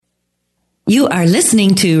You are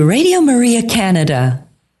listening to Radio Maria Canada.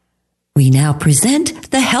 We now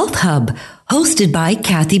present the Health Hub, hosted by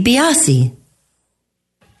Kathy Biasi.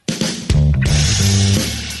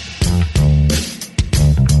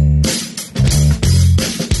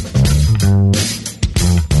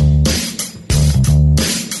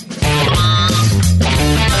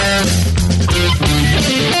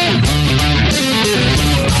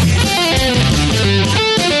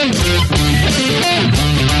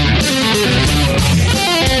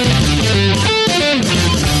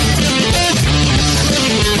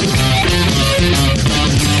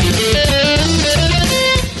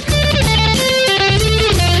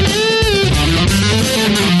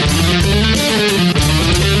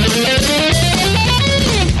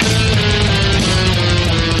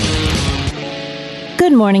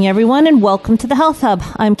 Good morning, everyone, and welcome to the Health Hub.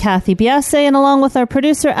 I'm Kathy Biasi, and along with our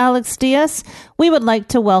producer, Alex Diaz, we would like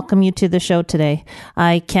to welcome you to the show today.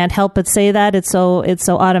 I can't help but say that. It's so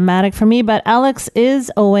automatic for me, but Alex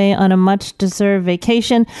is away on a much-deserved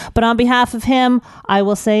vacation. But on behalf of him, I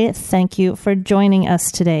will say thank you for joining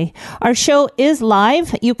us today. Our show is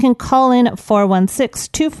live. You can call in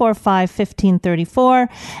 416-245-1534,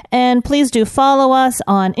 and please do follow us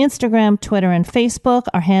on Instagram, Twitter, and Facebook.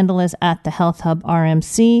 Our handle is at the Health Hub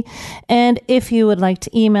RMC. And if you would like to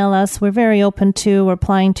email us, we're very open to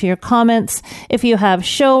replying to your comments. If you have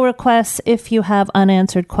show requests, if you have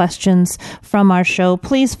unanswered questions from our show,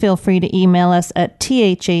 please feel free to email us at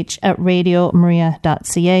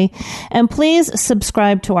thh@radiomaria.ca. And please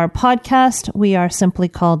subscribe to our podcast. We are simply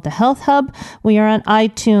called The Health Hub. We are on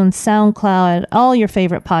iTunes, SoundCloud, all your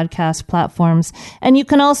favorite podcast platforms. And you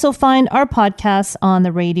can also find our podcasts on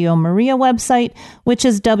the Radio Maria website, which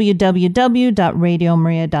is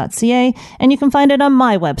www.radiomaria.ca. And you can find it on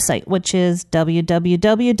my website, which is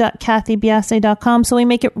www.kathybiasi.com. So we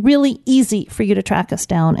make it really easy for you to track us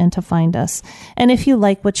down and to find us. And if you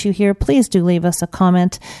like what you hear, please do leave us a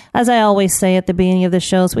comment. As I always say at the beginning of the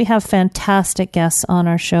shows, we have fantastic guests on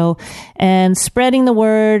our show, and spreading the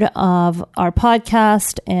word of our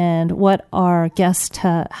podcast and what our guests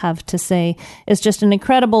have to say is just an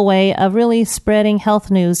incredible way of really spreading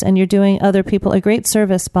health news. And you're doing other people a great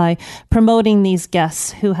service by promoting these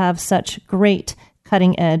guests who have such great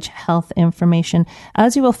cutting-edge health information,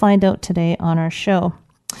 as you will find out today on our show.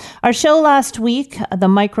 Our show last week, the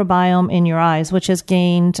microbiome in your eyes, which has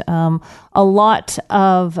gained garnering a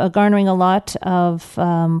lot of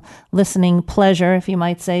listening pleasure, if you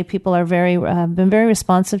might say. People are been very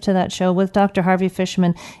responsive to that show with Dr. Harvey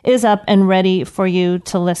Fishman, is up and ready for you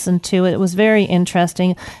to listen to. It was very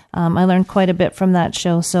interesting. I learned quite a bit from that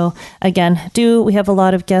show. So again, we have a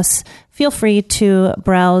lot of guests. Feel free to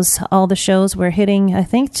browse all the shows we're hitting. I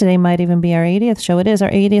think today might even be our 80th show. It is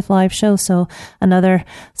our 80th live show, so another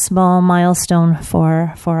small milestone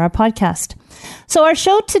for our podcast. So our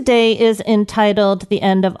show today is entitled The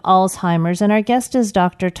End of Alzheimer's, and our guest is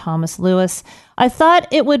Dr. Thomas Lewis. I thought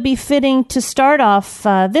it would be fitting to start off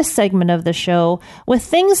this segment of the show with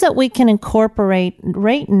things that we can incorporate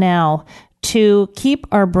right now to keep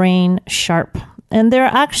our brain sharp. And there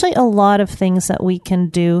are actually a lot of things that we can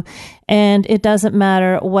do, and it doesn't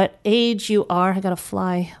matter what age you are. I got a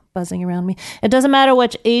fly buzzing around me. It doesn't matter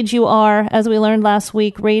which age you are. As we learned last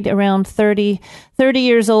week, right around 30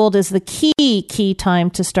 years old is the key time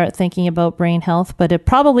to start thinking about brain health, but it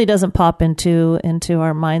probably doesn't pop into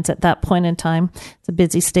our minds at that point in time. It's a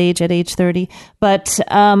busy stage at age 30. But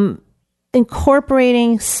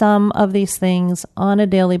incorporating some of these things on a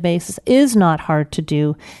daily basis is not hard to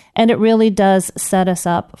do, and it really does set us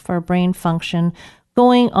up for brain function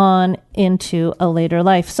going on into a later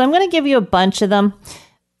life. So I'm going to give you a bunch of them.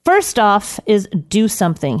 First off is do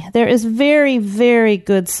something. There is very, very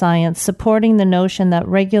good science supporting the notion that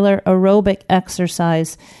regular aerobic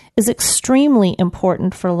exercise is extremely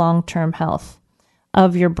important for long-term health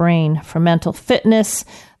of your brain, for mental fitness.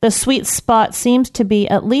 The sweet spot seems to be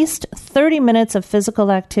at least 30 minutes of physical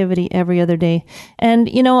activity every other day. And,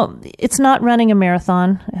 it's not running a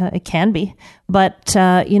marathon. It can be. But,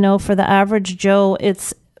 for the average Joe,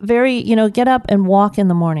 it's very, get up and walk in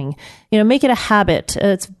the morning. Make it a habit.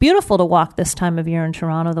 It's beautiful to walk this time of year in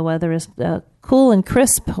Toronto. The weather is cool and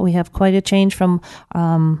crisp. We have quite a change from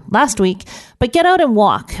last week. But get out and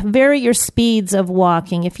walk. Vary your speeds of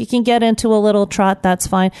walking. If you can get into a little trot, that's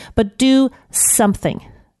fine. But do something.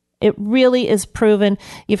 It really is proven.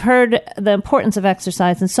 You've heard the importance of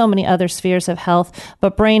exercise in so many other spheres of health,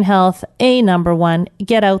 but brain health, number one,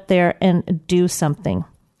 get out there and do something.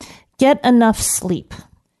 Get enough sleep.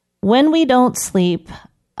 When we don't sleep,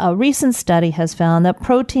 a recent study has found that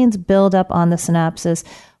proteins build up on the synapses,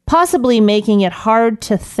 possibly making it hard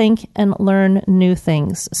to think and learn new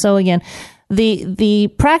things. So again,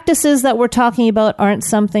 The practices that we're talking about aren't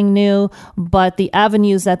something new, but the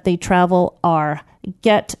avenues that they travel are.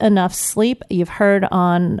 Get enough sleep. You've heard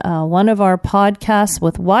on one of our podcasts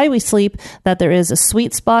with Why We Sleep that there is a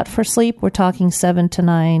sweet spot for sleep. We're talking 7 to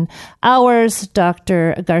 9 hours.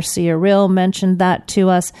 Dr. Garcia-Rill mentioned that to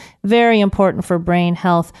us. Very important for brain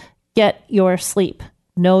health. Get your sleep.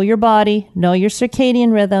 Know your body. Know your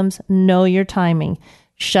circadian rhythms. Know your timing.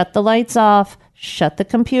 Shut the lights off. Shut the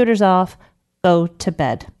computers off. Go to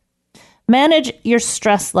bed. Manage your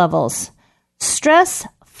stress levels. Stress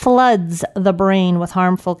floods the brain with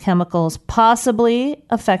harmful chemicals, possibly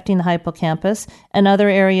affecting the hippocampus and other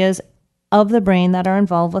areas of the brain that are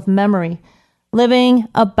involved with memory. Living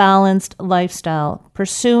a balanced lifestyle,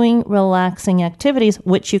 pursuing relaxing activities,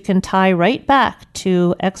 which you can tie right back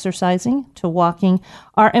to exercising, to walking,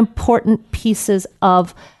 are important pieces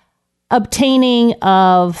of obtaining,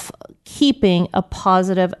 of keeping a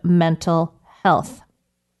positive mental health.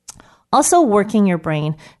 Also, working your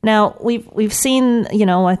brain. Now, we've seen,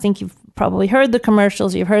 I think you've probably heard the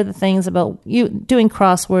commercials. You've heard the things about you doing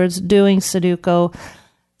crosswords, doing Sudoku.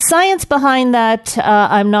 Science behind that,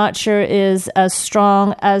 I'm not sure is as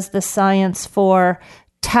strong as the science for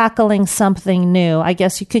tackling something new. I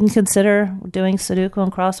guess you can consider doing Sudoku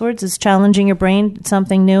and crosswords as challenging your brain,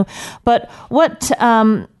 something new. But what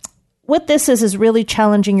this is really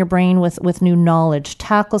challenging your brain with new knowledge.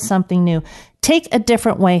 Tackle something new. Take a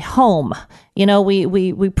different way home.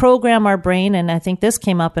 We program our brain, and I think this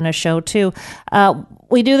came up in a show too.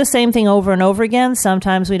 We do the same thing over and over again.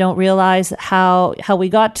 Sometimes we don't realize how we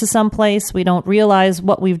got to some place. We don't realize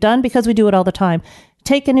what we've done because we do it all the time.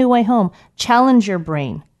 Take a new way home. Challenge your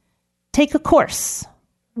brain. Take a course.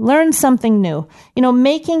 Learn something new.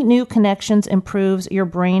 Making new connections improves your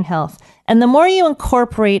brain health. And the more you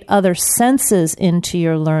incorporate other senses into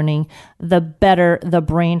your learning, the better the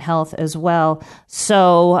brain health as well.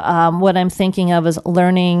 So what I'm thinking of is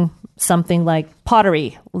learning something like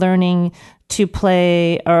pottery, learning to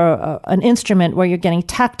play an instrument where you're getting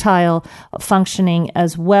tactile functioning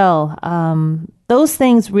as well. Those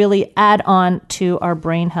things really add on to our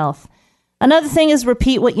brain health. Another thing is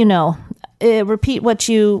repeat what you know. Repeat what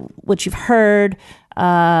you've heard.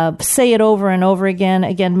 Say it over and over again.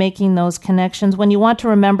 Again, making those connections. When you want to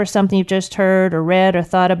remember something you've just heard or read or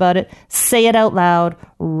thought about it, say it out loud.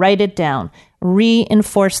 Write it down.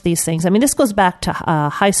 Reinforce these things. I mean, this goes back to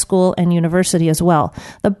high school and university as well.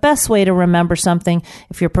 The best way to remember something,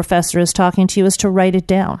 if your professor is talking to you, is to write it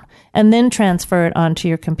down and then transfer it onto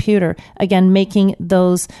your computer. Again, making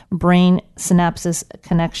those brain synapses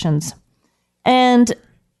connections. And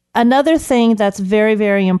another thing that's very,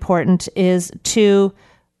 very important is to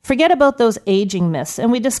forget about those aging myths.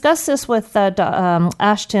 And we discussed this with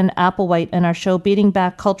Ashton Applewhite in our show, Beating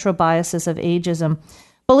Back Cultural Biases of Ageism.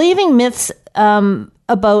 Believing myths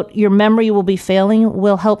about your memory will be failing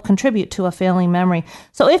will help contribute to a failing memory.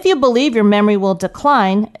 So if you believe your memory will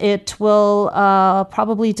decline, it will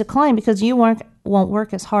probably decline because you won't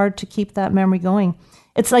work as hard to keep that memory going.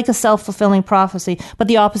 It's like a self-fulfilling prophecy, but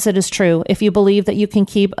the opposite is true. If you believe that you can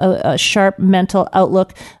keep a sharp mental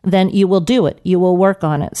outlook, then you will do it. You will work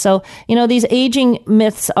on it. So, these aging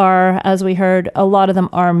myths are, as we heard, a lot of them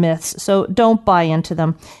are myths. So don't buy into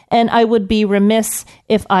them. And I would be remiss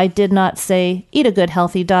if I did not say, eat a good,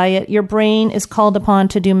 healthy diet. Your brain is called upon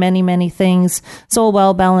to do many, many things. So a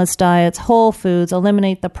well-balanced diet, whole foods,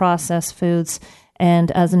 eliminate the processed foods.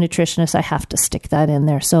 And as a nutritionist, I have to stick that in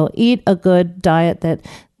there. So eat a good diet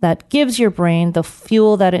that gives your brain the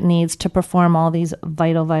fuel that it needs to perform all these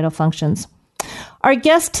vital functions. Our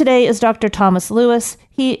guest today is Dr. Thomas Lewis.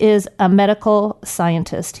 He is a medical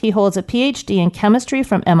scientist. He holds a PhD in chemistry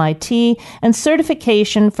from MIT and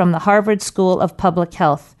certification from the Harvard School of Public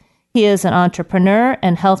Health. He is an entrepreneur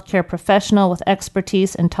and healthcare professional with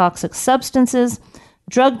expertise in toxic substances,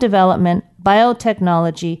 drug development,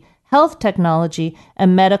 biotechnology, health technology,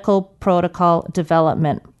 and medical protocol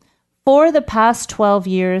development. For the past 12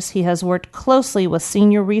 years, he has worked closely with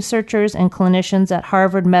senior researchers and clinicians at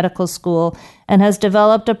Harvard Medical School and has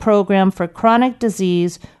developed a program for chronic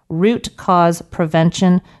disease, root cause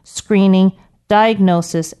prevention, screening,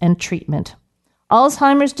 diagnosis, and treatment.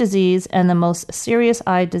 Alzheimer's disease and the most serious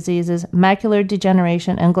eye diseases, macular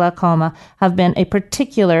degeneration and glaucoma, have been a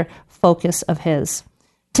particular focus of his.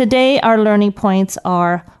 Today, our learning points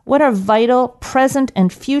are: what are vital present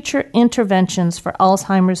and future interventions for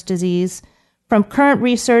Alzheimer's disease? From current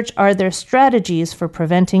research, are there strategies for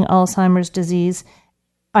preventing Alzheimer's disease?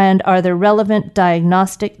 And are there relevant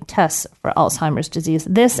diagnostic tests for Alzheimer's disease?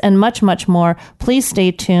 This and much, much more. Please stay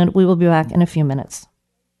tuned. We will be back in a few minutes.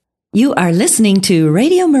 You are listening to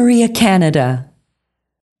Radio Maria Canada.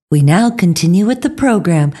 We now continue with the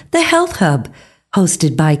program, The Health Hub,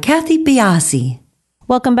 hosted by Kathy Biasi.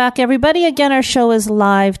 Welcome back, everybody. Again, our show is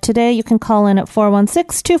live today. You can call in at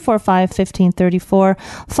 416-245-1534.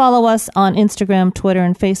 Follow us on Instagram, Twitter,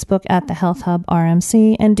 and Facebook at The Health Hub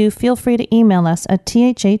RMC. And do feel free to email us at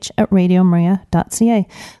thh@radiomaria.ca.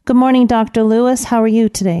 Good morning, Dr. Lewis. How are you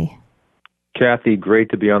today? Kathy, great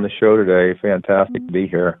to be on the show today. Fantastic to be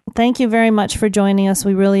here. Thank you very much for joining us.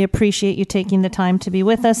 We really appreciate you taking the time to be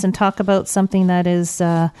with us and talk about something that is,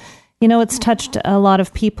 it's touched a lot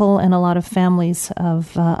of people and a lot of families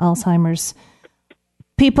of Alzheimer's.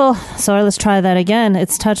 People, sorry, let's try that again.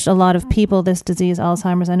 It's touched a lot of people, this disease,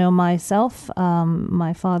 Alzheimer's. I know myself,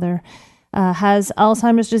 my father has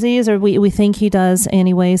Alzheimer's disease, or we think he does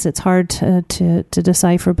anyways. It's hard to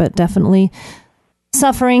decipher, but definitely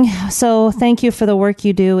suffering. So thank you for the work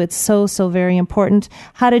you do. It's so very important.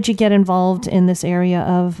 How did you get involved in this area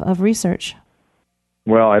of research?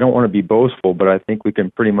 Well, I don't want to be boastful, but I think we can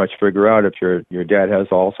pretty much figure out if your dad has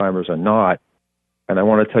Alzheimer's or not. And I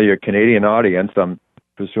want to tell your Canadian audience, I'm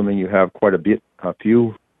presuming you have quite a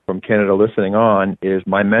few from Canada listening on, is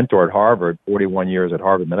my mentor at Harvard, 41 years at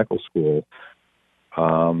Harvard Medical School,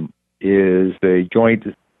 is the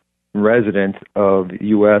joint resident of the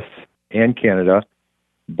U.S. and Canada,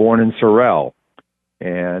 born in Sorel,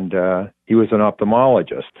 and he was an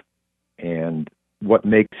ophthalmologist. And what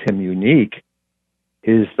makes him unique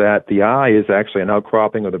is that the eye is actually an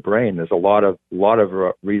outcropping of the brain. There's a lot of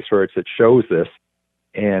research that shows this,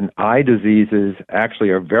 and eye diseases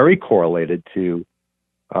actually are very correlated to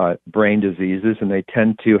brain diseases, and they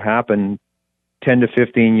tend to happen 10 to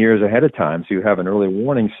 15 years ahead of time, so you have an early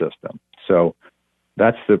warning system. So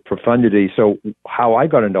that's the profundity. So how I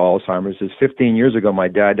got into Alzheimer's is 15 years ago, my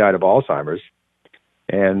dad died of Alzheimer's.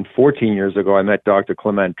 And 14 years ago, I met Dr.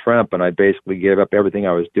 Clement Tremp, and I basically gave up everything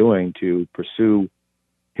I was doing to pursue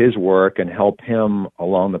his work and help him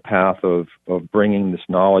along the path of bringing this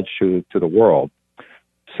knowledge to the world.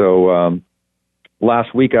 So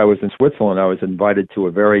last week I was in Switzerland. I was invited to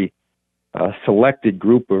a very selected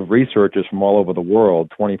group of researchers from all over the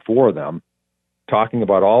world, 24 of them, talking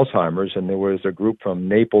about Alzheimer's, and there was a group from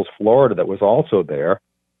Naples, Florida that was also there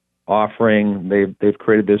offering, they've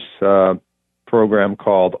created this program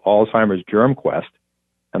called Alzheimer's Germ Quest,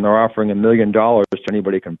 and they're offering $1 million to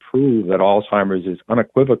anybody who can prove that Alzheimer's is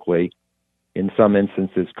unequivocally, in some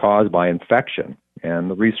instances, caused by infection. And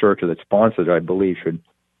the researcher that sponsored it, I believe, should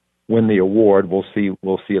win the award. We'll see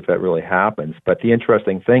if that really happens. But the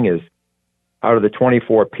interesting thing is, out of the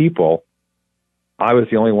 24 people, I was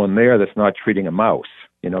the only one there that's not treating a mouse,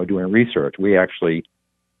 doing research. We actually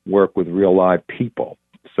work with real live people.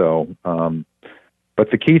 So, but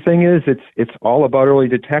the key thing is it's all about early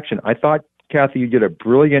detection. I thought, Kathy, you did a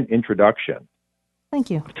brilliant introduction.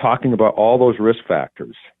 Thank you. Talking about all those risk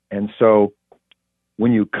factors. And so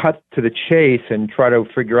when you cut to the chase and try to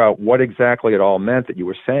figure out what exactly it all meant that you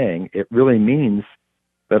were saying, it really means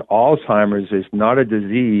that Alzheimer's is not a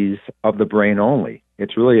disease of the brain only.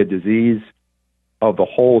 It's really a disease of the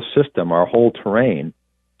whole system, our whole terrain.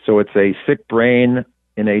 So it's a sick brain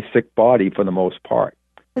in a sick body for the most part.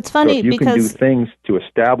 It's funny so if you can do things to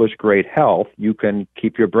establish great health, you can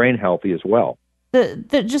keep your brain healthy as well.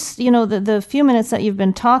 The few minutes that you've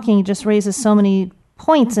been talking just raises so many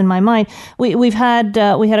points in my mind. We had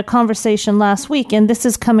a conversation last week, and this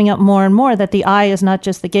is coming up more and more, that the eye is not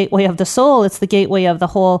just the gateway of the soul; it's the gateway of the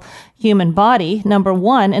whole human body. Number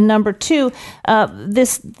one, and number two,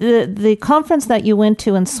 the conference that you went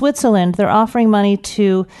to in Switzerland, they're offering money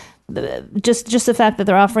to. Just the fact that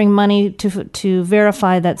they're offering money to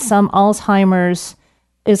verify that some Alzheimer's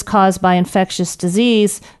is caused by infectious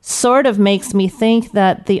disease sort of makes me think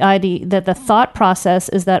that the thought process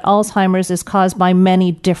is that Alzheimer's is caused by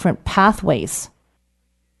many different pathways.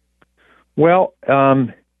 Well,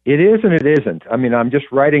 it is and it isn't. I mean, I'm just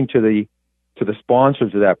writing to the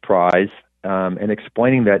sponsors of that prize and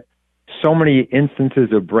explaining that so many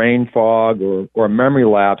instances of brain fog or memory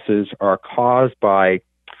lapses are caused by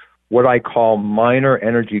what I call minor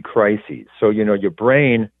energy crises. So, your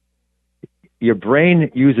brain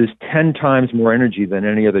uses 10 times more energy than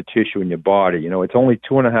any other tissue in your body. It's only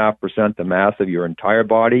 2.5% the mass of your entire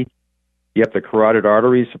body. Yet the carotid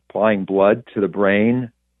arteries supplying blood to the brain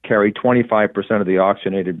carry 25% of the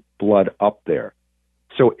oxygenated blood up there.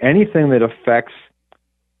 So anything that affects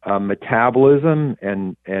metabolism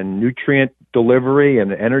and nutrient delivery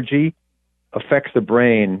and energy affects the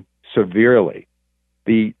brain severely.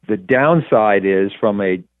 The downside is, from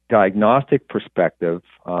a diagnostic perspective,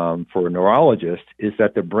 for a neurologist, is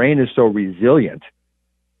that the brain is so resilient,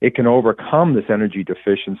 it can overcome this energy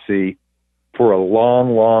deficiency for a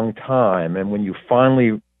long, long time. And when you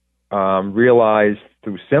finally realize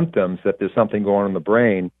through symptoms that there's something going on in the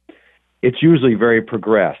brain, it's usually very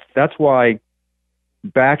progressed. That's why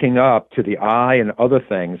backing up to the eye and other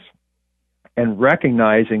things and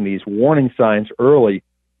recognizing these warning signs early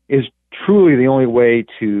is truly the only way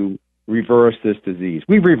to reverse this disease.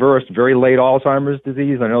 We've reversed very late Alzheimer's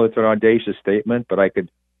disease. I know it's an audacious statement, but I could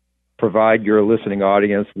provide your listening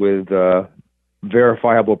audience with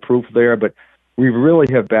verifiable proof there, but we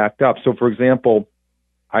really have backed up. So, for example,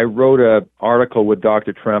 I wrote an article with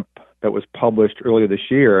Dr. Tremp that was published earlier this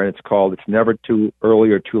year, and it's called It's Never Too Early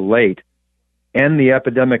or Too Late, End the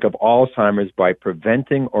Epidemic of Alzheimer's by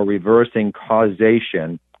Preventing or Reversing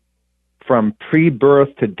Causation from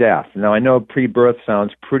Pre-Birth to Death. Now, I know pre-birth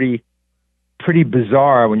sounds pretty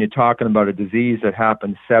bizarre when you're talking about a disease that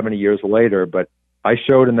happened 70 years later, but I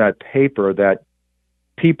showed in that paper that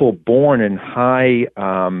people born in high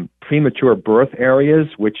premature birth areas,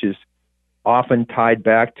 which is often tied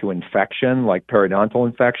back to infection, like periodontal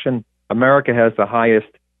infection. America has the highest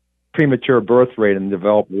premature birth rate in the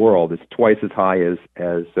developed world. It's twice as high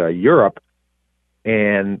as Europe,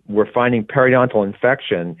 and we're finding periodontal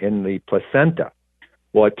infection in the placenta.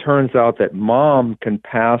 Well, it turns out that mom can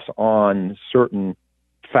pass on certain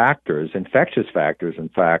factors, infectious factors, in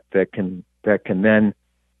fact, that can then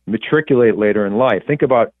matriculate later in life. Think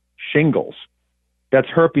about shingles. That's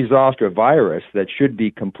herpes zoster virus that should be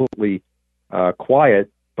completely quiet,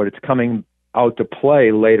 but it's coming out to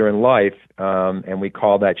play later in life, and we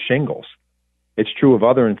call that shingles. It's true of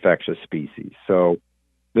other infectious species. So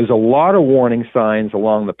there's a lot of warning signs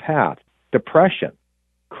along the path. Depression.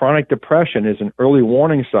 Chronic depression is an early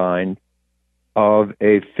warning sign of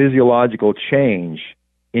a physiological change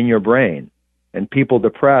in your brain. And people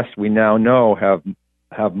depressed, we now know,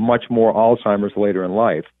 have much more Alzheimer's later in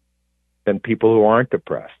life than people who aren't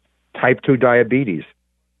depressed. Type 2 diabetes.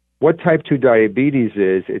 What type 2 diabetes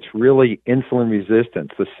is, it's really insulin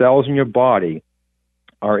resistance. The cells in your body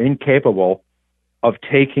are incapable of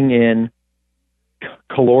taking in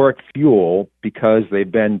caloric fuel because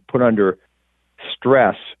they've been put under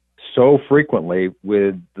stress so frequently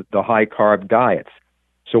with the high-carb diets.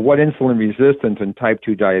 So what insulin resistance and type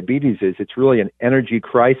 2 diabetes is, it's really an energy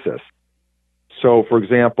crisis. So, for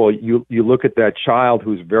example, you look at that child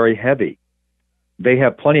who's very heavy. They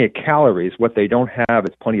have plenty of calories. What they don't have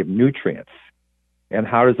is plenty of nutrients. And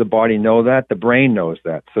how does the body know that? The brain knows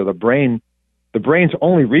that. So the brain's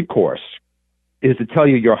only recourse is to tell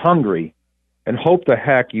you you're hungry and hope the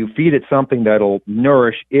heck you feed it something that'll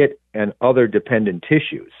nourish it and other dependent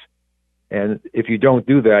tissues. And if you don't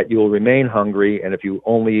do that, you'll remain hungry. And if you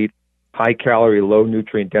only eat high-calorie,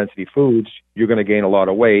 low-nutrient density foods, you're going to gain a lot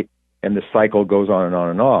of weight, and the cycle goes on and on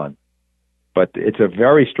and on. But it's a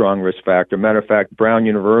very strong risk factor. Matter of fact, Brown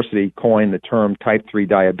University coined the term type 3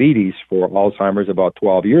 diabetes for Alzheimer's about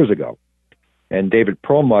 12 years ago. And David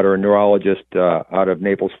Perlmutter, a neurologist out of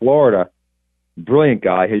Naples, Florida, brilliant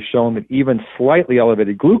guy, has shown that even slightly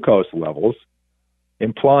elevated glucose levels,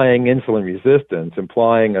 implying insulin resistance,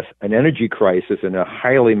 implying an energy crisis in a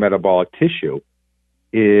highly metabolic tissue,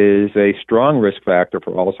 is a strong risk factor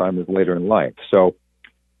for Alzheimer's later in life. So,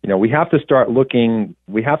 we have to start looking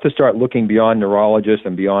beyond neurologists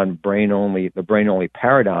and beyond the brain-only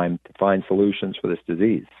paradigm to find solutions for this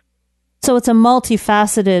disease. So it's a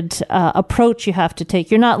multifaceted approach you have to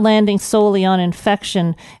take. You're not landing solely on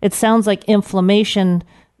infection. It sounds like inflammation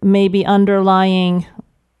may be underlying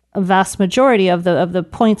a vast majority of the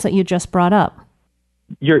points that you just brought up.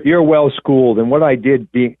 You're well schooled, and what I did,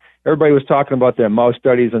 everybody was talking about their mouse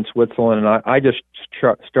studies in Switzerland, and I just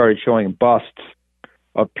started showing busts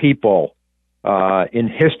of people in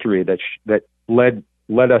history that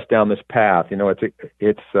led us down this path.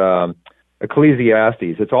 It's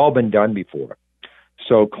Ecclesiastes. It's all been done before.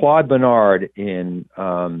 So Claude Bernard in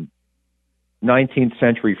 19th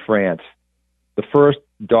century France, the first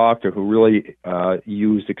doctor who really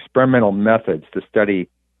used experimental methods to study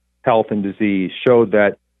health and disease, showed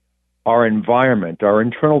that our environment, our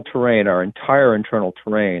internal terrain, our entire internal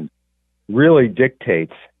terrain really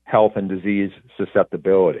dictates health and disease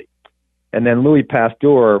susceptibility. And then Louis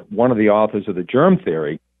Pasteur, one of the authors of the germ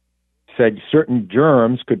theory, said certain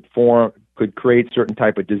germs could create certain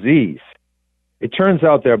type of disease. It turns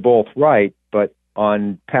out they're both right, but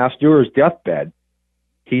on Pasteur's deathbed,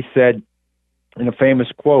 he said, in a famous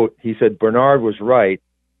quote, he said, Bernard was right.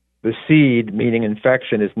 The seed, meaning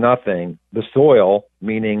infection, is nothing. The soil,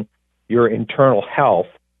 meaning your internal health,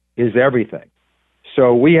 is everything.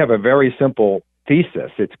 So we have a very simple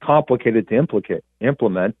thesis. It's complicated to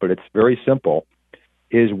implement, but it's very simple,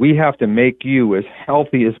 is we have to make you as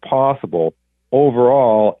healthy as possible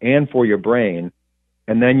overall and for your brain,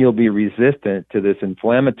 and then you'll be resistant to this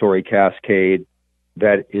inflammatory cascade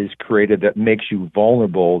that is created that makes you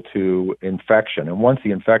vulnerable to infection. And once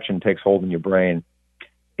the infection takes hold in your brain,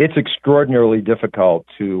 it's extraordinarily difficult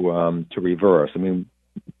to reverse. I mean,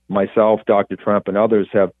 myself, Dr. Trump, and others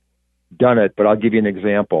have done it, but I'll give you an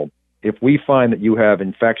example. If we find that you have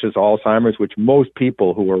infectious Alzheimer's, which most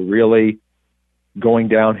people who are really going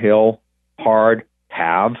downhill hard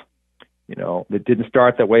have, it didn't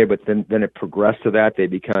start that way, but then it progressed to that. They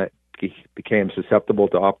became susceptible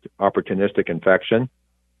to opportunistic infection.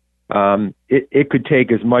 It could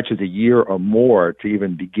take as much as a year or more to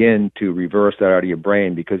even begin to reverse that out of your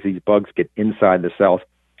brain because these bugs get inside the cells.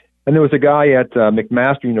 And there was a guy at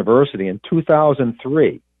McMaster University in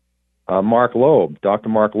 2003, Mark Loeb. Dr.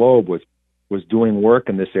 Mark Loeb was doing work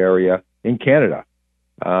in this area in Canada.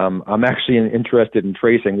 I'm actually interested in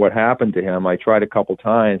tracing what happened to him. I tried a couple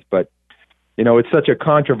times, but it's such a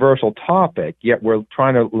controversial topic, yet we're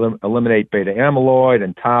trying to eliminate beta amyloid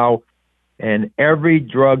and tau. And every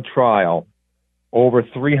drug trial, over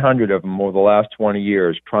 300 of them over the last 20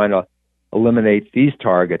 years, trying to eliminate these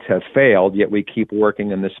targets have failed, yet we keep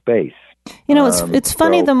working in this space. It's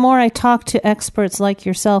funny, the more I talk to experts like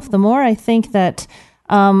yourself, the more I think that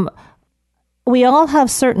we all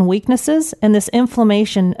have certain weaknesses, and this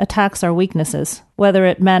inflammation attacks our weaknesses, whether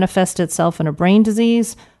it manifests itself in a brain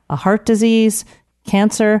disease, a heart disease,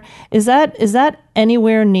 cancer. Is that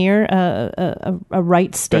anywhere near a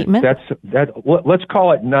right statement? Let's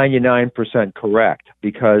call it 99% correct,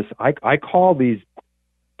 because I call these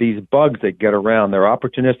bugs that get around, they're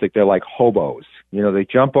opportunistic. They're like hobos. They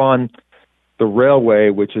jump on the railway,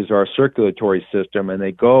 which is our circulatory system, and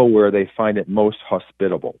they go where they find it most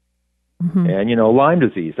hospitable. Mm-hmm. And, Lyme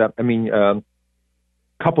disease, a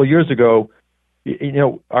couple of years ago,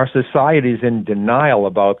 our society is in denial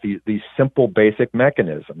about these simple, basic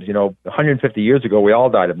mechanisms. 150 years ago, we all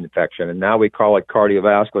died of infection, and now we call it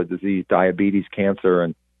cardiovascular disease, diabetes, cancer,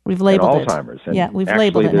 and Alzheimer's. And we've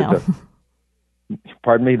labeled it now.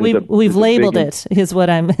 Pardon me? We've labeled it, is what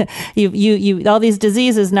I'm... You all these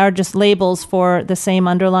diseases now are just labels for the same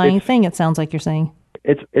underlying thing, it sounds like you're saying.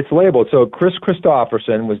 It's labeled. So Chris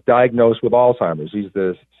Christopherson was diagnosed with Alzheimer's. He's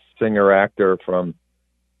the singer-actor from,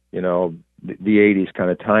 the 80s kind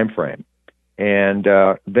of time frame. And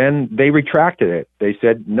then they retracted it. They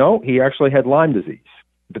said, no, he actually had Lyme disease.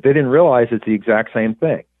 But they didn't realize it's the exact same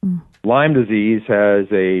thing. Mm. Lyme disease has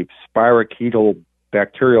a spirochetal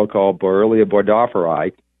bacterial called Borrelia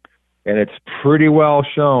burgdorferi, and it's pretty well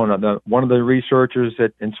shown. One of the researchers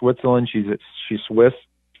in Switzerland, she's Swiss,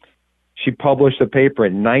 she published a paper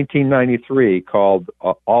in 1993 called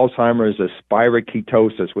Alzheimer's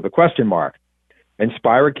Spirochetosis with a question mark. And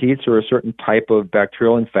spirochetes are a certain type of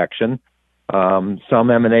bacterial infection.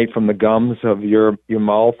 Some emanate from the gums of your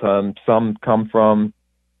mouth. Some come from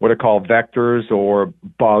what are called vectors or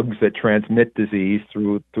bugs that transmit disease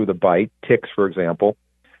through the bite, ticks, for example,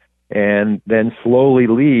 and then slowly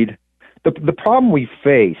lead. The problem we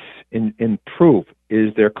face in proof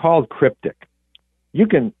is they're called cryptic.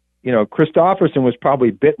 Christopherson was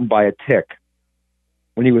probably bitten by a tick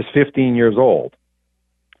when he was 15 years old.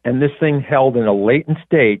 And this thing held in a latent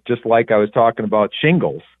state, just like I was talking about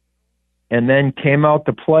shingles, and then came out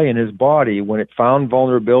to play in his body when it found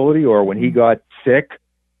vulnerability or when he got sick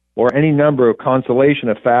or any number of constellation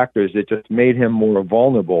of factors that just made him more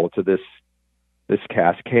vulnerable to this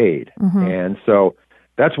cascade. Mm-hmm. And so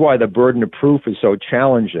that's why the burden of proof is so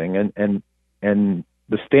challenging. And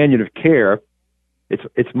the standard of care,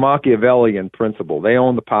 it's Machiavellian principle. They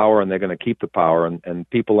own the power and they're going to keep the power. And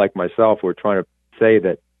people like myself who are trying to say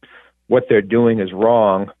that what they're doing is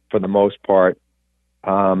wrong for the most part.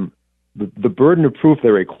 The burden of proof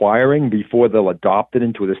they're requiring before they'll adopt it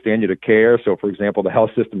into the standard of care, so for example, the health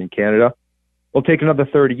system in Canada, will take another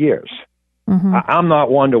 30 years. Mm-hmm. I'm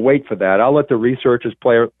not one to wait for that. I'll let the researchers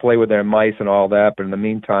play with their mice and all that, but in the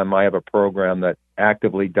meantime, I have a program that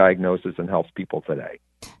actively diagnoses and helps people today.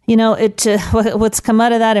 What's come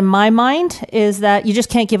out of that in my mind is that you just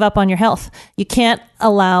can't give up on your health. You can't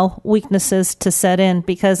allow weaknesses to set in,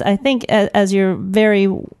 because I think, as you're very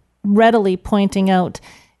readily pointing out,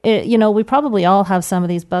 we probably all have some of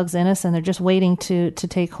these bugs in us, and they're just waiting to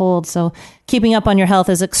take hold. So keeping up on your health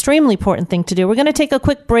is an extremely important thing to do. We're going to take a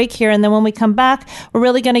quick break here, and then when we come back, we're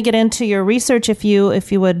really going to get into your research, if you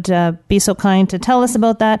would be so kind to tell us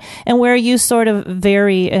about that, and where you sort of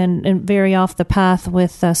vary and vary off the path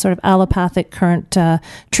with sort of allopathic current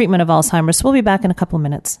treatment of Alzheimer's. So we'll be back in a couple of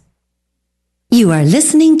minutes. You are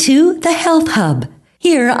listening to The Health Hub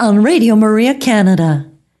here on Radio Maria Canada.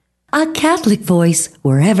 A Catholic voice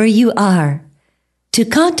wherever you are. To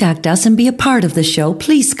contact us and be a part of the show,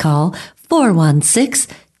 please call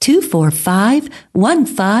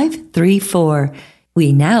 416-245-1534.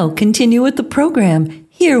 We now continue with the program.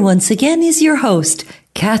 Here once again is your host,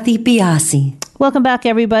 Kathy Biasi. Welcome back,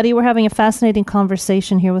 everybody. We're having a fascinating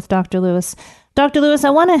conversation here with Dr. Lewis. Dr. Lewis,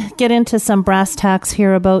 I want to get into some brass tacks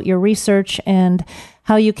here about your research and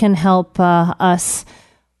how you can help us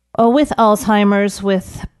with Alzheimer's,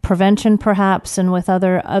 with prevention perhaps, and with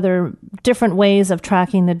other different ways of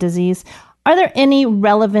tracking the disease. Are there any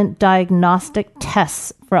relevant diagnostic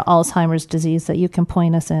tests for Alzheimer's disease that you can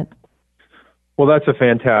point us at? Well, that's a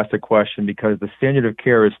fantastic question because the standard of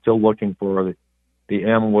care is still looking for the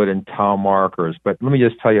amyloid and tau markers. But let me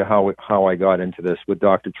just tell you how I got into this with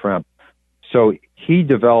Dr. Tremp. So he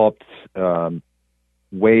developed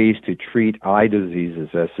ways to treat eye diseases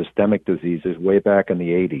as systemic diseases way back in the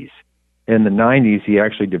 80s. In the 90s, he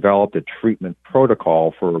actually developed a treatment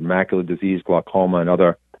protocol for macular disease, glaucoma, and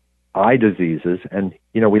other eye diseases. And,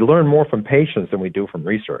 we learn more from patients than we do from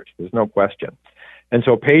research. There's no question. And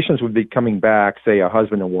so patients would be coming back, say a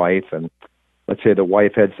husband and wife, and let's say the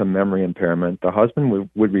wife had some memory impairment. The husband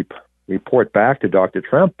would report back to Dr.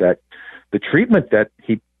 Tremp that the treatment that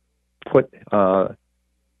he put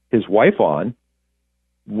his wife on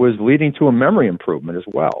was leading to a memory improvement as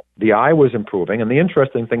well. The eye was improving. And the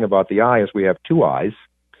interesting thing about the eye is we have two eyes,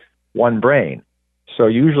 one brain. So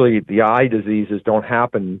usually the eye diseases don't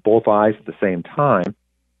happen in both eyes at the same time.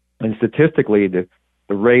 And statistically, the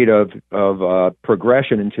rate of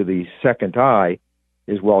progression into the second eye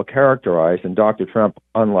is well characterized. And Dr. Tremp,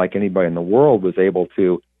 unlike anybody in the world, was able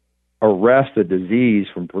to arrest the disease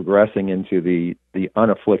from progressing into the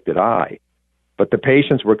unafflicted eye. But the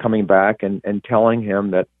patients were coming back and telling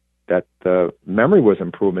him that the memory was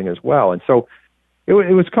improving as well. And so it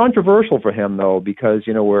was controversial for him, though, because,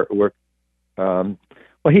 he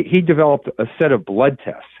developed a set of blood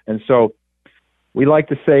tests. And so we like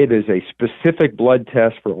to say there's a specific blood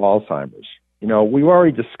test for Alzheimer's. We've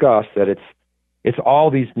already discussed that it's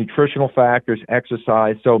all these nutritional factors,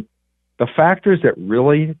 exercise. So the factors that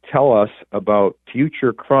really tell us about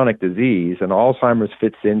future chronic disease, and Alzheimer's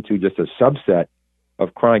fits into just a subset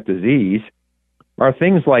of chronic disease, are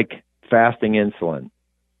things like fasting insulin,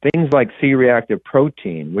 things like C-reactive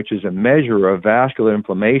protein, which is a measure of vascular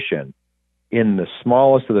inflammation in the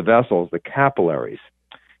smallest of the vessels, the capillaries.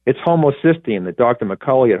 It's homocysteine that Dr.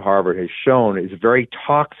 McCulley at Harvard has shown is very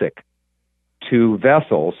toxic to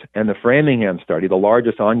vessels, and the Framingham study, the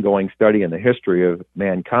largest ongoing study in the history of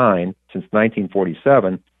mankind since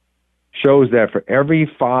 1947, shows that for every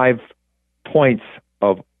 5 points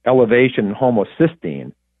of elevation in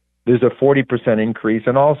homocysteine, there's a 40% increase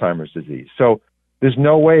in Alzheimer's disease. So there's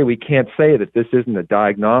no way we can't say that this isn't a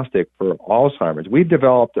diagnostic for Alzheimer's. We've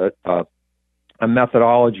developed a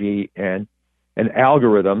methodology and an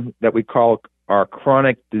algorithm that we call our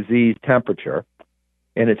chronic disease temperature,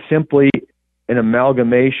 and it's simply an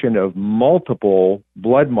amalgamation of multiple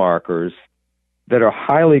blood markers that are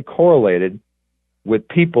highly correlated with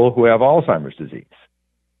people who have Alzheimer's disease.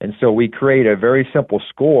 And so we create a very simple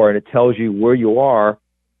score, and it tells you where you are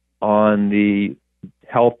on the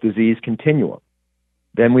health disease continuum.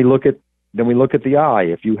 Then we look at the eye.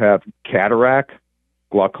 If you have cataract,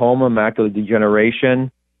 glaucoma, macular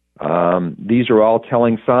degeneration, these are all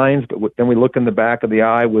telling signs, but then we look in the back of the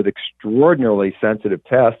eye with extraordinarily sensitive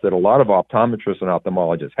tests that a lot of optometrists and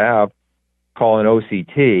ophthalmologists have, called an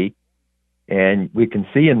OCT, and we can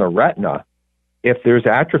see in the retina if there's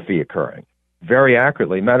atrophy occurring very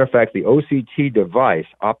accurately. Matter of fact, the OCT device,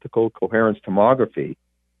 optical coherence tomography,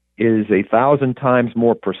 is 1,000 times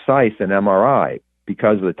more precise than MRI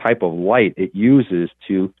because of the type of light it uses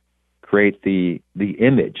to create the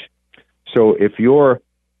image. So if you're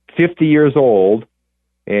 50 years old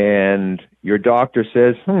and your doctor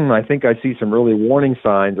says, I think I see some really warning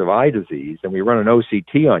signs of eye disease, and we run an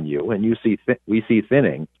OCT on you and we see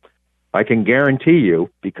thinning, I can guarantee you,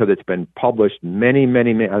 because it's been published many,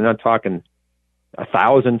 I'm not talking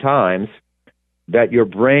 1,000 times, that your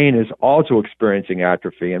brain is also experiencing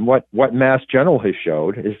atrophy. And what Mass General has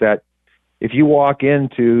showed is that if you walk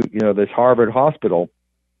into this Harvard hospital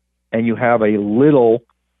and you have a little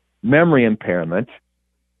memory impairment,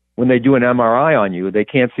 when they do an MRI on you, they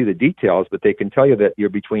can't see the details, but they can tell you that you're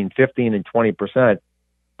between 15 and 20%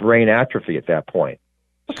 brain atrophy at that point.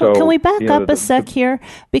 So, can we back up a sec here?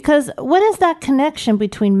 Because what is that connection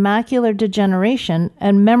between macular degeneration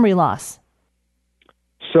and memory loss?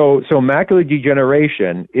 So macular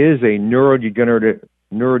degeneration is a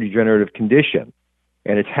neurodegenerative condition,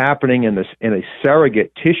 and it's happening in a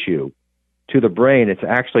surrogate tissue to the brain. It's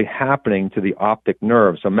actually happening to the optic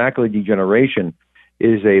nerve. So macular degeneration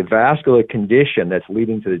is a vascular condition that's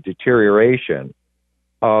leading to the deterioration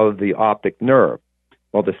of the optic nerve.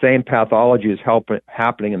 Well, the same pathology is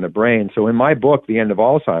happening in the brain. So in my book, The End of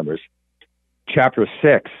Alzheimer's, chapter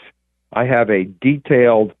 6, I have a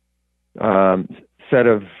detailed set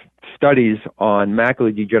of studies on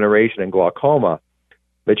macular degeneration and glaucoma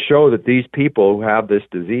that show that these people who have this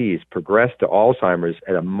disease progress to Alzheimer's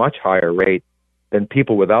at a much higher rate than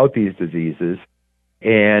people without these diseases,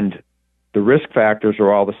 and the risk factors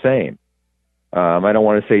are all the same. I don't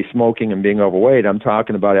want to say smoking and being overweight. I'm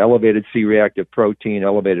talking about elevated C-reactive protein,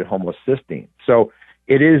 elevated homocysteine. So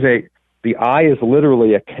the eye is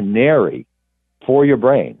literally a canary for your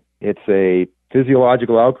brain. It's a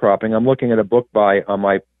physiological outcropping. I'm looking at a book on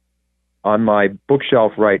my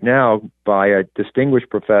bookshelf right now by a distinguished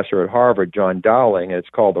professor at Harvard, John Dowling, and it's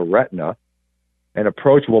called The Retina, an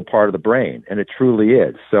approachable part of the brain, and it truly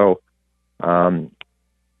is. So,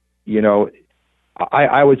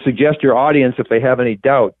 I would suggest your audience, if they have any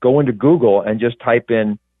doubt, go into Google and just type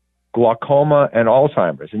in glaucoma and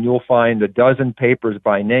Alzheimer's, and you'll find a dozen papers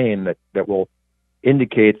by name that will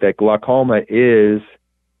indicate that glaucoma is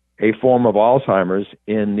a form of Alzheimer's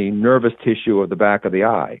in the nervous tissue of the back of the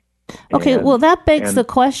eye. Okay, well, that begs the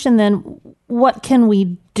question then, what can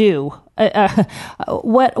we do?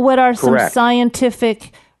 What are some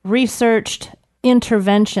scientific, researched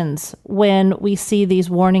interventions when we see these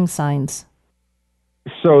warning signs?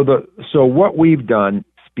 So what we've done,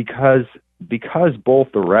 because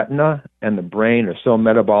both the retina and the brain are so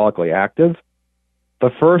metabolically active,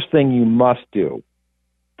 the first thing you must do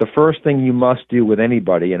with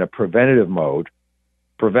anybody in a preventative,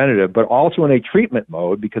 but also in a treatment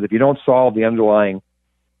mode, because if you don't solve the underlying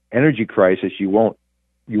energy crisis, you won't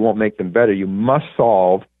make them better. You must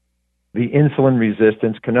solve the insulin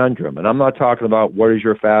resistance conundrum. And I'm not talking about what is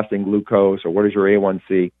your fasting glucose or what is your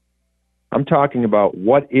A1C. I'm talking about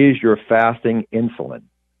what is your fasting insulin.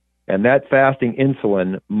 And that fasting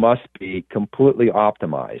insulin must be completely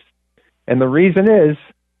optimized. And the reason is,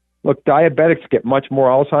 look, diabetics get much more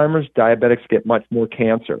Alzheimer's, diabetics get much more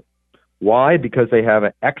cancer. Why? Because they have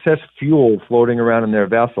an excess fuel floating around in their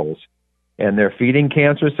vessels, and they're feeding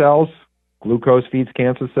cancer cells. Glucose feeds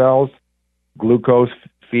cancer cells. Glucose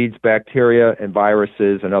feeds bacteria and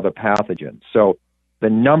viruses and other pathogens. So the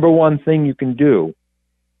number one thing you can do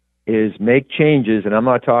is make changes, and I'm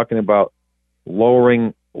not talking about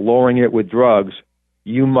lowering it with drugs.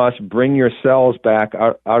 You must bring your cells back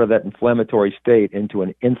out of that inflammatory state into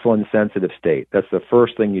an insulin-sensitive state. That's the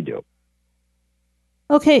first thing you do.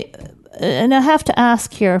 Okay, and I have to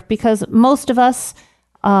ask here, because most of us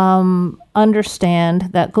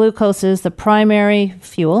understand that glucose is the primary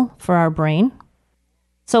fuel for our brain.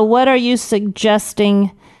 So what are you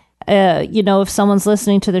suggesting, if someone's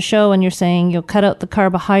listening to the show and you're saying you'll cut out the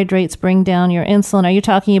carbohydrates, bring down your insulin, are you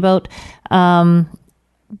talking about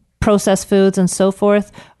processed foods and so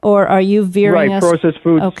forth? Or are you veering us? Right, processed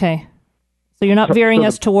foods. Okay. So you're not veering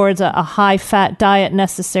us towards a high-fat diet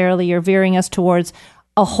necessarily. You're veering us towards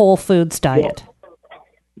a whole foods diet.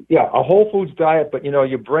 Yeah, a whole foods diet, but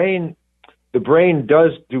your brain, the brain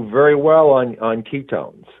does do very well on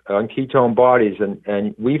ketones, on ketone bodies,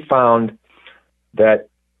 and we found that,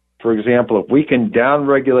 for example, if we can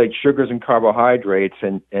downregulate sugars and carbohydrates,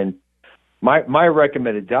 and my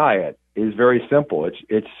recommended diet is very simple.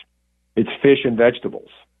 It's fish and vegetables.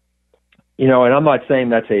 And I'm not saying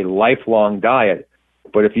that's a lifelong diet,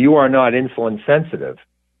 but if you are not insulin sensitive,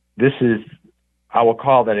 this is, I will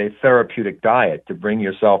call that a therapeutic diet to bring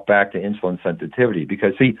yourself back to insulin sensitivity.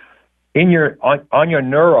 Because see, on your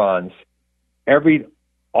neurons,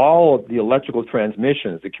 all of the electrical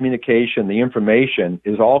transmissions, the communication, the information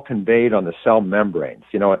is all conveyed on the cell membranes.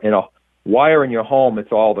 In a wire in your home,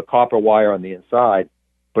 it's all the copper wire on the inside,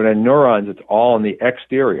 but in neurons, it's all on the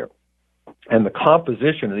exterior. And the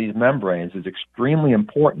composition of these membranes is extremely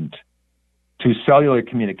important to cellular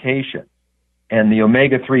communication. And the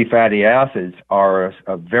omega-3 fatty acids are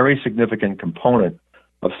a very significant component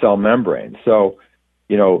of cell membranes. So,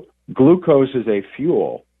 glucose is a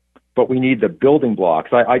fuel, but we need the building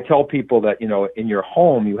blocks. I tell people that, in your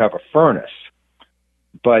home you have a furnace,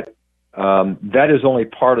 but that is only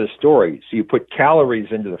part of the story. So you put calories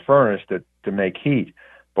into the furnace to make heat.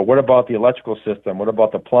 But what about the electrical system? What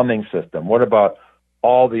about the plumbing system? What about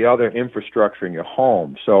all the other infrastructure in your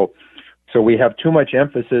home? So we have too much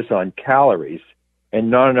emphasis on calories and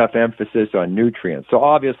not enough emphasis on nutrients. So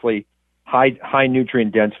obviously, high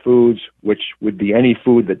nutrient dense foods, which would be any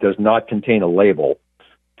food that does not contain a label,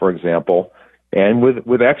 for example, and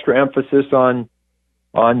with extra emphasis on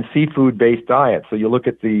seafood based diets. So you look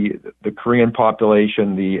at the Korean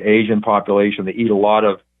population, the Asian population, they eat a lot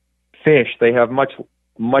of fish. They have much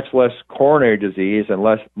less coronary disease and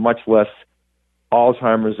much less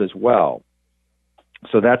Alzheimer's as well.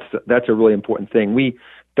 So that's a really important thing.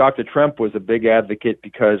 Dr. Tremp was a big advocate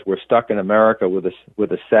because we're stuck in America with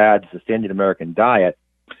a sad, sustained American diet.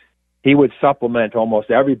 He would supplement almost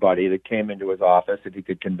everybody that came into his office, if he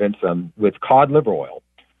could convince them, with cod liver oil.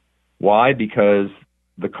 Why? Because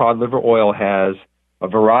the cod liver oil has a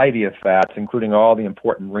variety of fats, including all the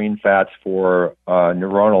important marine fats for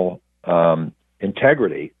neuronal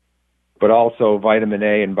integrity, but also vitamin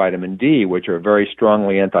A and vitamin D, which are very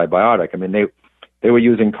strongly antibiotic. I mean, they were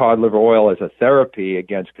using cod liver oil as a therapy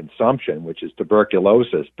against consumption, which is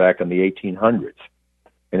tuberculosis, back in the 1800s.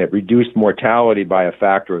 And it reduced mortality by a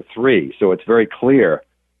factor of 3. So it's very clear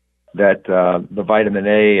that the vitamin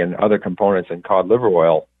A and other components in cod liver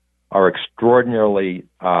oil are extraordinarily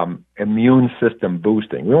immune system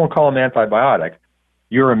boosting. We won't call them antibiotic.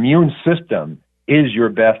 Your immune system is your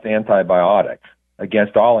best antibiotic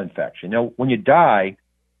against all infection. Now, when you die,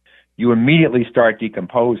 you immediately start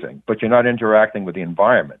decomposing, but you're not interacting with the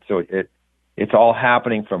environment. So it's all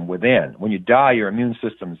happening from within. When you die, your immune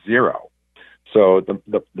system's 0. So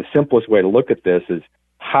the simplest way to look at this is,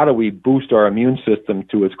 how do we boost our immune system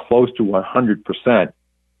to as close to 100%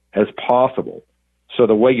 as possible? So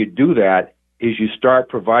the way you do that is you start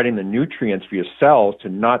providing the nutrients for your cells to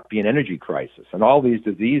not be an energy crisis. And all these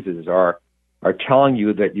diseases are telling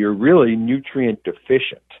you that you're really nutrient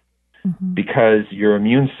deficient because your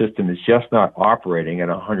immune system is just not operating at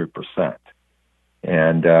 100%.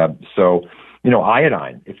 And so,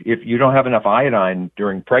 iodine. If you don't have enough iodine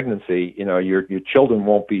during pregnancy, your children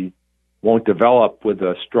won't develop with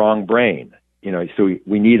a strong brain. So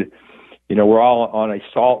we need, we're all on a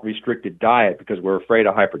salt-restricted diet because we're afraid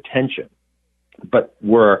of hypertension, but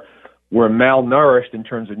we're malnourished in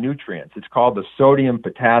terms of nutrients. It's called the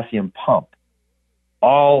sodium-potassium pump.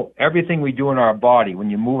 Everything we do in our body, when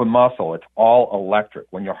you move a muscle, it's all electric.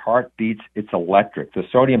 When your heart beats, it's electric. The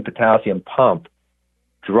sodium-potassium pump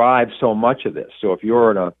drives so much of this. So if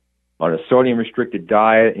you're on a sodium-restricted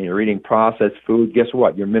diet and you're eating processed food, guess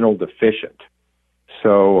what? You're mineral deficient.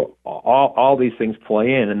 So all these things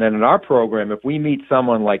play in. And then in our program, if we meet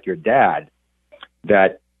someone like your dad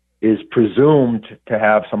that is presumed to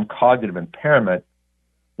have some cognitive impairment,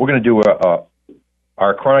 we're going to do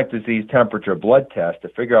our chronic disease temperature blood test to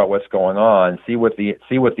figure out what's going on, see what the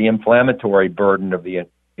inflammatory burden of the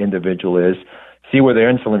individual is, see where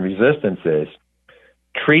their insulin resistance is,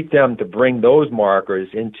 treat them to bring those markers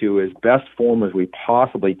into as best form as we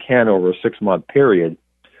possibly can over a 6-month period,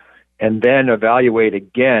 and then evaluate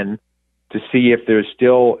again to see if there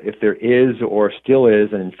is or still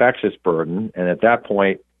is an infectious burden. And at that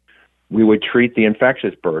point, we would treat the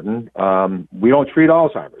infectious burden. We don't treat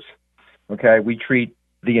Alzheimer's. Okay, we treat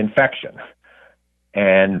the infection,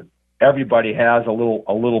 and everybody has a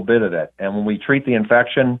little bit of it. And when we treat the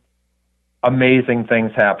infection, amazing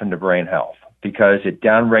things happen to brain health because it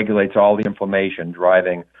downregulates all the inflammation,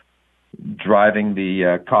 driving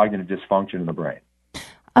the cognitive dysfunction in the brain.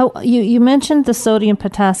 Oh, you mentioned the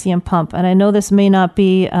sodium-potassium pump, and I know this may not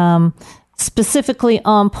be specifically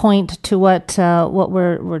on point to what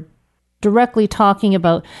we're directly talking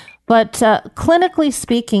about. But clinically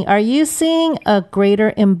speaking, are you seeing a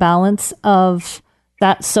greater imbalance of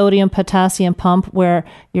that sodium-potassium pump where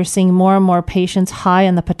you're seeing more and more patients high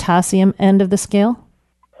on the potassium end of the scale?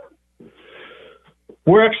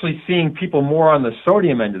 We're actually seeing people more on the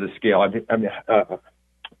sodium end of the scale.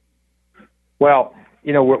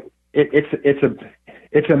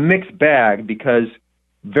 It's a mixed bag because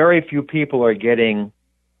very few people are getting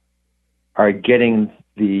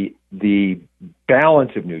the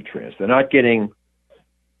balance of nutrients. They're not getting,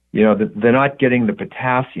 the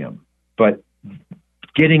potassium, but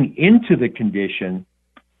getting into the condition,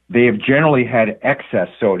 they have generally had excess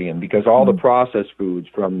sodium because all the processed foods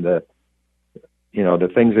from the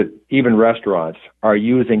things that even restaurants are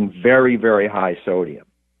using very, very high sodium.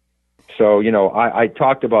 So, I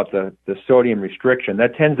talked about the sodium restriction.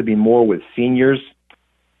 That tends to be more with seniors,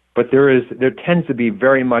 but there tends to be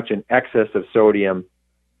very much an excess of sodium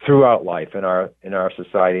throughout life in our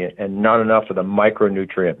society, and not enough of the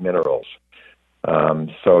micronutrient minerals.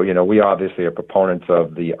 So we obviously are proponents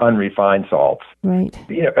of the unrefined salts. Right.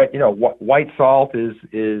 White salt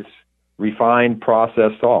is refined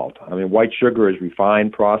processed salt. I mean, white sugar is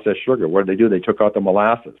refined processed sugar. What did they do? They took out the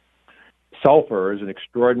molasses. Sulfur is an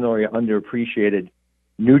extraordinarily underappreciated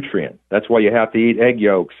nutrient. That's why you have to eat egg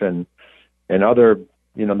yolks and other,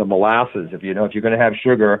 the molasses. If you're going to have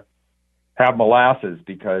sugar, have molasses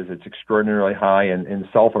because it's extraordinarily high in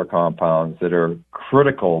sulfur compounds that are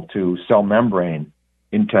critical to cell membrane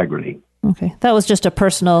integrity. Okay. That was just a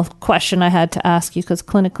personal question I had to ask you because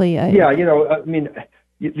clinically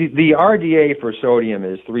the RDA for sodium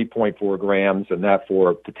is 3.4 grams, and that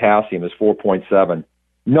for potassium is 4.7.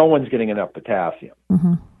 No one's getting enough potassium.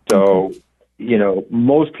 Mm-hmm. So,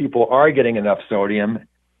 most people are getting enough sodium,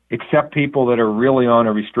 except people that are really on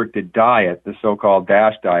a restricted diet, the so-called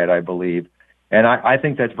DASH diet, I believe. And I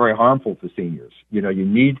think that's very harmful to seniors. You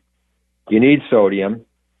need sodium.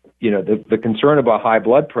 The concern about high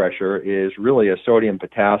blood pressure is really a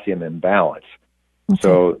sodium-potassium imbalance. Okay.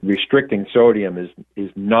 So restricting sodium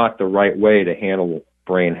is not the right way to handle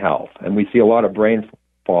brain health. And we see a lot of brain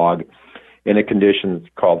fog in a condition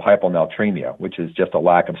called hyponatremia, which is just a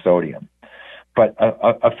lack of sodium. But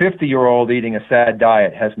a 50-year-old eating a SAD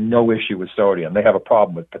diet has no issue with sodium. They have a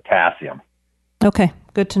problem with potassium. Okay,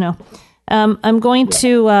 good to know. I'm going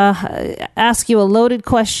to ask you a loaded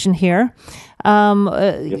question here.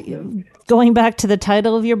 Going back to the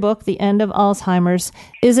title of your book, The End of Alzheimer's,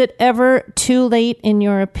 is it ever too late, in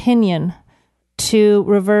your opinion, to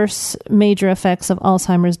reverse major effects of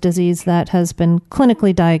Alzheimer's disease that has been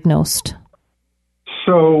clinically diagnosed?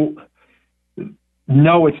 So,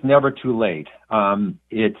 no, it's never too late.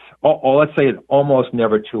 Let's say it's almost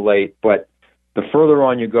never too late, but the further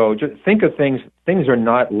on you go, just think of things are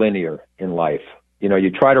not linear in life. You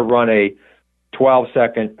try to run a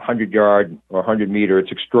 12-second 100-yard or 100-meter, it's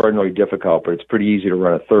extraordinarily difficult, but it's pretty easy to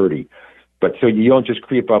run a 30. But so you don't just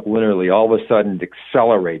creep up linearly. All of a sudden, it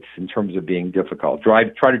accelerates in terms of being difficult. Try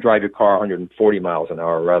to drive your car 140 miles an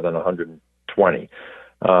hour rather than 120.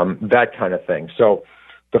 That kind of thing. So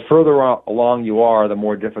the further along you are, the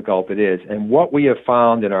more difficult it is. And what we have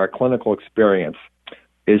found in our clinical experience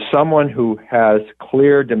is someone who has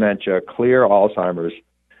clear dementia, clear Alzheimer's,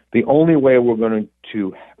 the only way we're going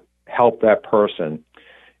to help that person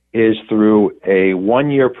is through a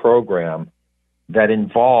 1-year program that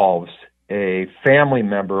involves a family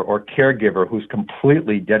member or caregiver who's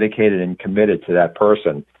completely dedicated and committed to that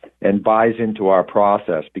person and buys into our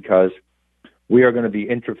process, because we are going to be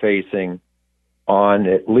interfacing on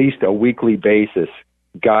at least a weekly basis,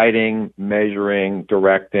 guiding, measuring,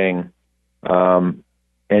 directing, and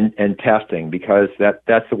testing, because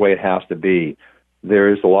that's the way it has to be.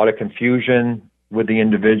 There's a lot of confusion with the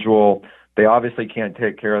individual. They obviously can't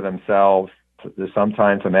take care of themselves. There's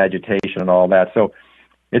sometimes some agitation and all that. So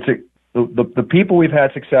the people we've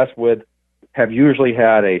had success with have usually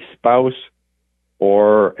had a spouse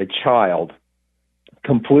or a child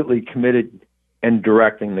completely committed and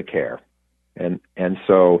directing the care. And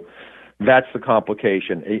so that's the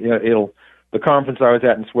complication. The conference I was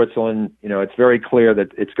at in Switzerland, it's very clear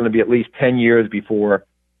that it's going to be at least 10 years before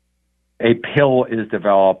a pill is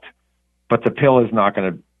developed, but the pill is not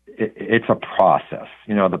going to, it's a process.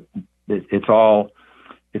 It's all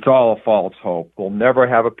a false hope. We'll never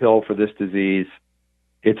have a pill for this disease.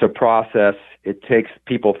 It's a process. It takes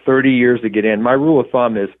people 30 years to get in. My rule of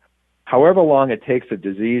thumb is however long it takes a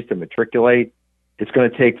disease to matriculate, it's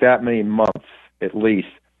going to take that many months at least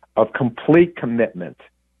of complete commitment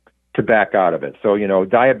to back out of it. So,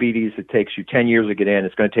 diabetes, it takes you 10 years to get in.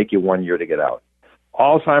 It's going to take you 1 year to get out.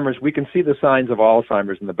 Alzheimer's, we can see the signs of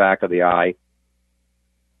Alzheimer's in the back of the eye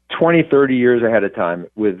 20, 30 years ahead of time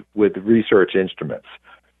with research instruments.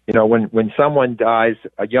 When someone dies,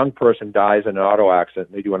 a young person dies in an auto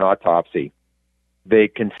accident, they do an autopsy, they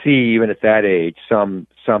can see, even at that age, some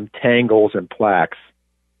tangles and plaques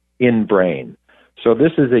in brain. So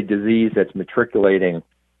this is a disease that's matriculating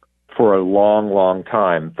for a long, long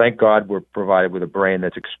time. Thank God we're provided with a brain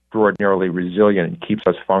that's extraordinarily resilient and keeps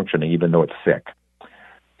us functioning even though it's sick.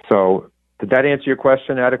 So did that answer your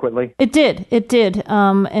question adequately? It did.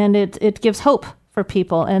 And it gives hope for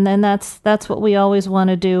people. And then that's what we always want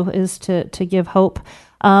to do, is to give hope.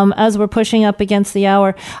 As we're pushing up against the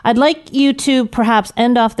hour, I'd like you to perhaps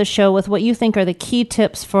end off the show with what you think are the key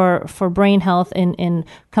tips for brain health in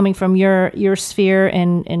coming from your sphere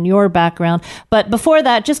and your background. But before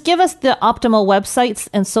that, just give us the optimal websites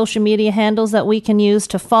and social media handles that we can use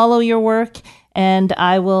to follow your work, and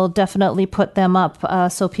I will definitely put them up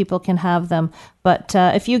so people can have them. But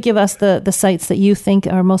if you give us the sites that you think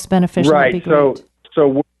are most beneficial, right. That'd be great.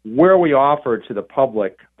 So where we offer to the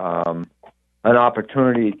public an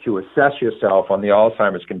opportunity to assess yourself on the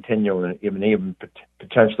Alzheimer's continuum and even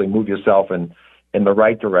potentially move yourself in the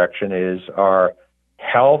right direction is our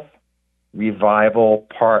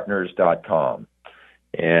healthrevivalpartners.com.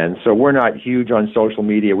 And so we're not huge on social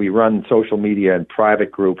media. We run social media in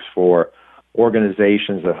private groups for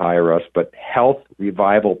organizations that hire us, but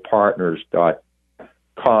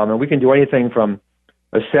healthrevivalpartners.com. And we can do anything from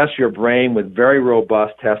assess your brain with very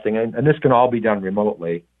robust testing, and this can all be done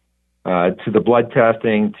remotely, to the blood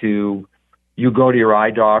testing, to you go to your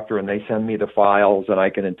eye doctor and they send me the files and I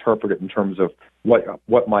can interpret it in terms of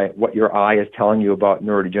what your eye is telling you about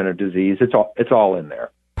neurodegenerative disease. It's all in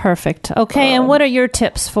there. Perfect. Okay, and what are your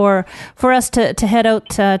tips for us to head out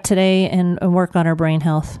today and work on our brain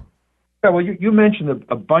health? Yeah, well, you mentioned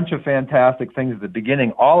a bunch of fantastic things at the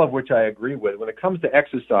beginning, all of which I agree with. When it comes to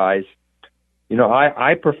exercise,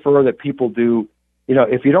 I prefer that people do,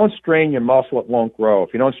 if you don't strain your muscle, it won't grow.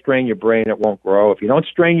 If you don't strain your brain, it won't grow. If you don't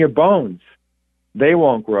strain your bones, they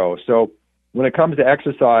won't grow. So when it comes to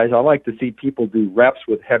exercise, I like to see people do reps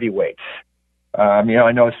with heavy weights. I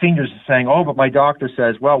know seniors are saying, oh, but my doctor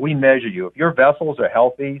says, well, we measure you. If your vessels are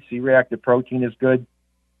healthy, C-reactive protein is good,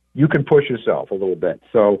 you can push yourself a little bit.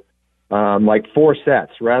 So like 4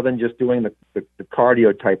 sets rather than just doing the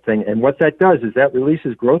cardio type thing. And what that does is that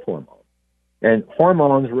releases growth hormone. And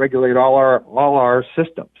hormones regulate all our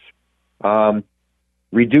systems.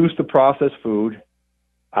 Reduce the processed food.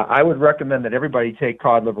 I would recommend that everybody take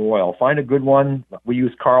cod liver oil. Find a good one. We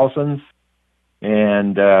use Carlson's,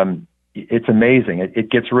 and it's amazing.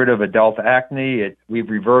 It gets rid of adult acne. We've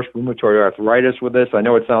reversed rheumatoid arthritis with this. I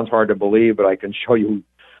know it sounds hard to believe, but I can show you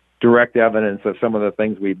direct evidence of some of the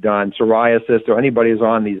things we've done. Psoriasis, or anybody who's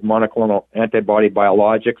on these monoclonal antibody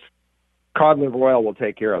biologics, cod liver oil will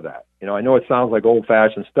take care of that. I know it sounds like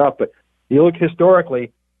old-fashioned stuff, but you look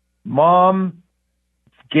historically, Mom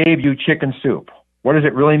gave you chicken soup. What does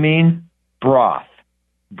it really mean? Broth.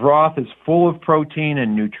 Broth is full of protein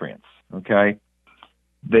and nutrients, okay?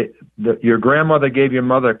 Your grandmother gave your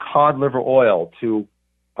mother cod liver oil to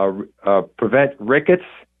prevent rickets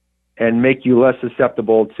and make you less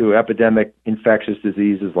susceptible to epidemic infectious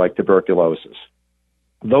diseases like tuberculosis.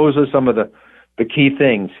 Those are some of the key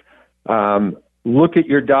things. Look at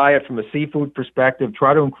your diet from a seafood perspective.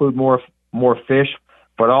 Try to include more fish,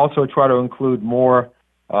 but also try to include more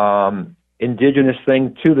indigenous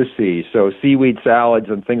thing to the sea. So seaweed salads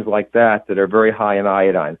and things like that are very high in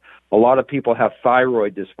iodine. A lot of people have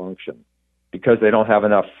thyroid dysfunction because they don't have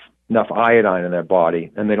enough iodine in their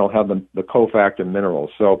body, and they don't have the cofactor minerals.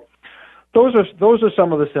 So those are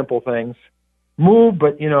some of the simple things. Move,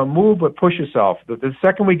 but push yourself. The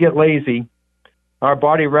second we get lazy, our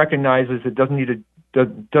body recognizes it doesn't need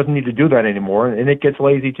to do that anymore, and it gets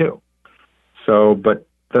lazy too. So, but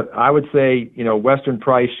I would say, Western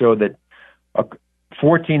Price showed that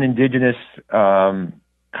 14 indigenous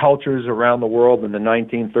cultures around the world in the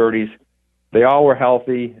 1930s, they all were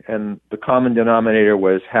healthy, and the common denominator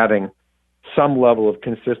was having some level of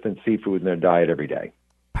consistent seafood in their diet every day.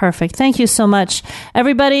 Perfect. Thank you so much.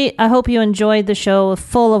 Everybody, I hope you enjoyed the show,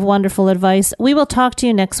 full of wonderful advice. We will talk to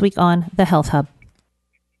you next week on The Health Hub.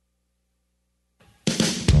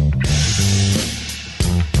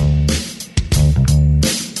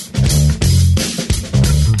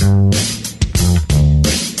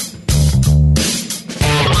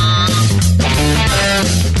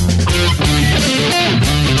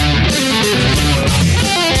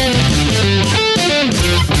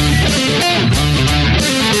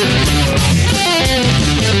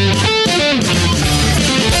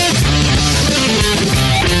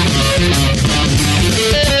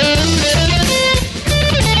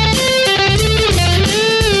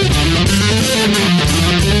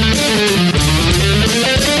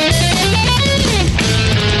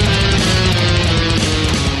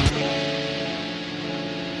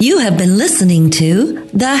 You have been listening to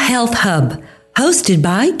The Health Hub, hosted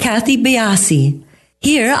by Kathy Biasi,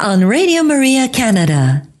 here on Radio Maria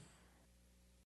Canada.